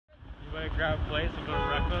grab a place and go to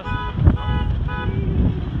breakfast.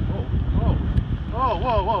 Whoa,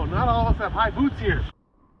 whoa, whoa. Not all of us have high boots here.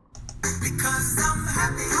 Because I'm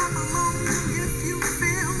happy I'm alone if you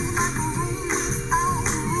feel like a room without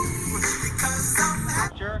a roof. Because I'm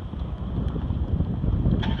happy. Sure.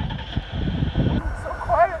 So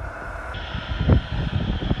quiet.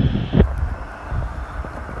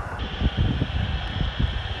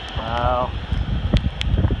 Wow.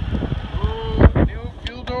 Oh, new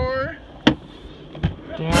fuel door.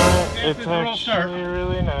 Yeah, it's actually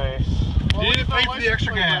really nice. You didn't pay for the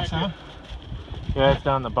extra gas, huh? Yeah, it's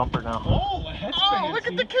down the bumper now. Oh, that's fancy. Look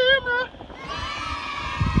at the camera!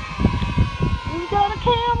 We got a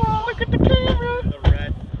camera! Look at the camera! The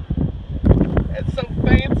red. It's so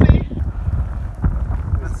fancy.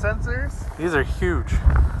 The sensors. These are huge.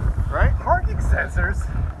 Right? Parking sensors.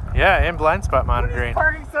 Yeah, and blind spot monitoring.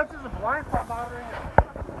 Parking sensors and blind spot monitoring.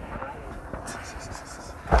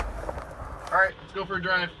 Alright, let's go for a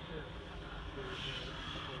drive.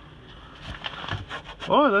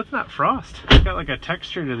 Oh, that's not frost. It's got like a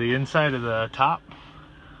texture to the inside of the top.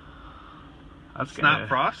 That's Not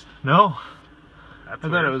frost? No. That's I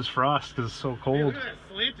thought it was frost because it's so cold. Hey, look at that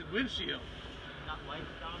slanted windshield.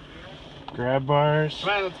 Grab bars. Come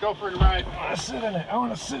on, let's go for a ride. I want to sit in it. I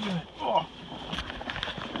want to sit in it. Oh.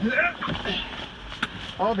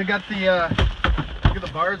 Oh, they got the look at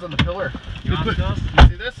the bars on the pillar. You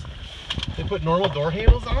see this? They put normal door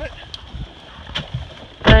handles on it.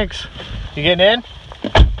 Thanks. You getting in?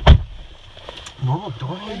 Normal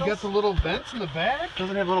door handles? You got the little vents in the back?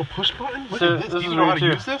 Doesn't it have a little push button? Look So at this. this Do you is know how weird to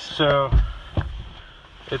too. use this? So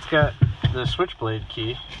it's got the switchblade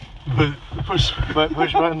key, But push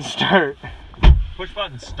button start. Push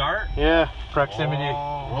button start? Yeah, proximity.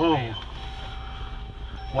 Whoa.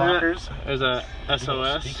 Lockers. There's a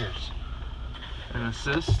SOS. Speakers. An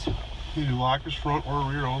assist. You do lockers front or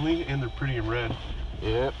rear only, and they're pretty in red.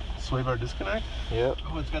 Yep. Sway bar disconnect. Yep.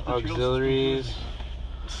 Oh, it's got the Auxiliaries.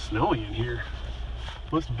 It's snowy in here.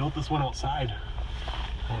 Must have built this one outside.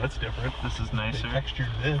 Oh, that's different. This is They nicer. textured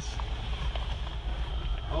this.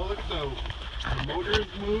 Oh, look at the motors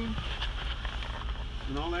move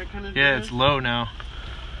and all that kind of. Yeah, it's low now.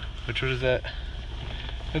 Which what is that?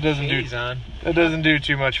 It doesn't do. He's on. It doesn't do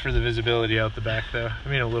too much for the visibility out the back though. I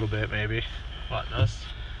mean a little bit maybe. What, us?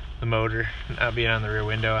 The motor not being on the rear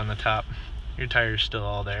window on the top. Your tire's still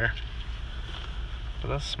all there. But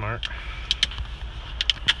that's smart.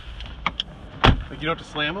 Like you don't have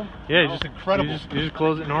to slam them. Yeah, It's incredible. You just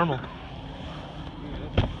close it normal.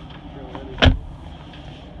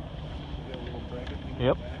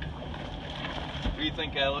 Yep. What do you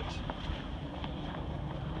think, Alex?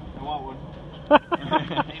 I want one.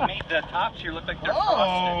 They made the tops here look like they're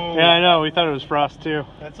frosted. Yeah, I know. We thought it was frost too.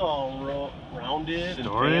 That's all rounded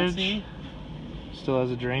Storage. and fancy. Still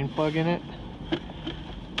has a drain plug in it.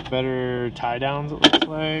 Better tie downs, it looks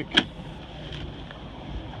like.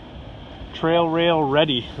 Trail rail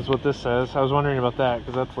ready is what this says. I was wondering about that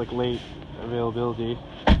because that's like late availability.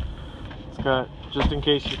 It's got just in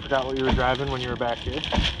case you forgot what you were driving when you were back here.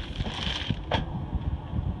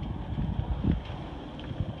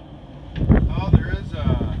 Oh, there is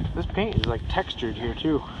This paint is like textured here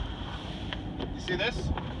too. you see this?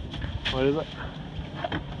 What is it?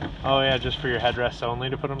 Oh yeah, just for your headrests only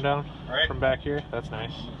to put them down Right. from back here. That's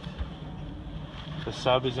nice. The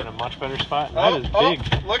sub is in a much better spot. And Oh, that is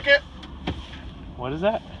big. look it. What is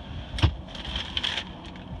that?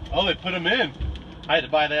 Oh, they put them in. I had to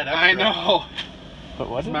buy that extra. I know. But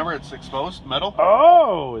what? Remember, it's exposed metal.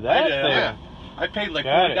 Oh, that thing. Yeah. I paid like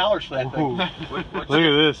Got it. $40 for that Ooh. thing. Look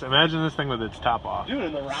at this. Imagine this thing with its top off. Dude,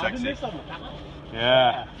 and the roundedness on the top.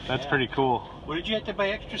 Yeah, that's pretty cool. What did you have to buy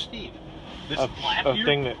extra, Steve? This A flap a here?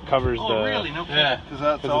 thing that covers Oh, the. really? No kidding. Yeah, because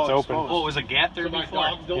that's 'Cause all it's open. exposed. Oh, it was a gap there So my before.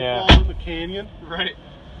 dogs don't Yeah. fall in the canyon. Right.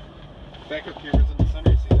 Backup cameras in the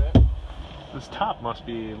center, you see that? This top must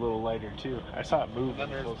be a little lighter too. I saw it move Then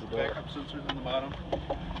when I there's closed the door. backup sensors in the bottom.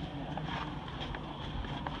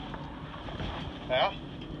 Yeah,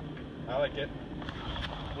 I like it.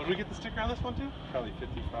 What did we get the sticker on this one too? Probably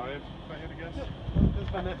 55, if I had to guess. Let's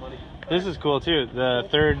spend that money. This is cool too. The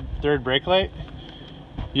third brake light.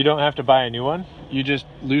 You don't have to buy a new one. You just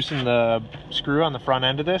loosen the screw on the front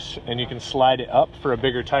end of this, and you can slide it up for a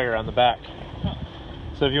bigger tire on the back.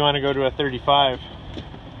 So if you want to go to a 35. This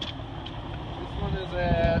one is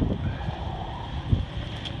at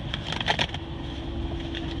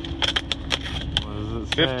What does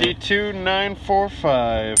it say?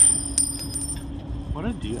 52,945. What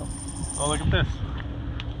a deal. Oh, look at this.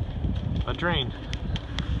 A drain.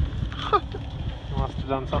 You must have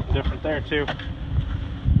done something different there too.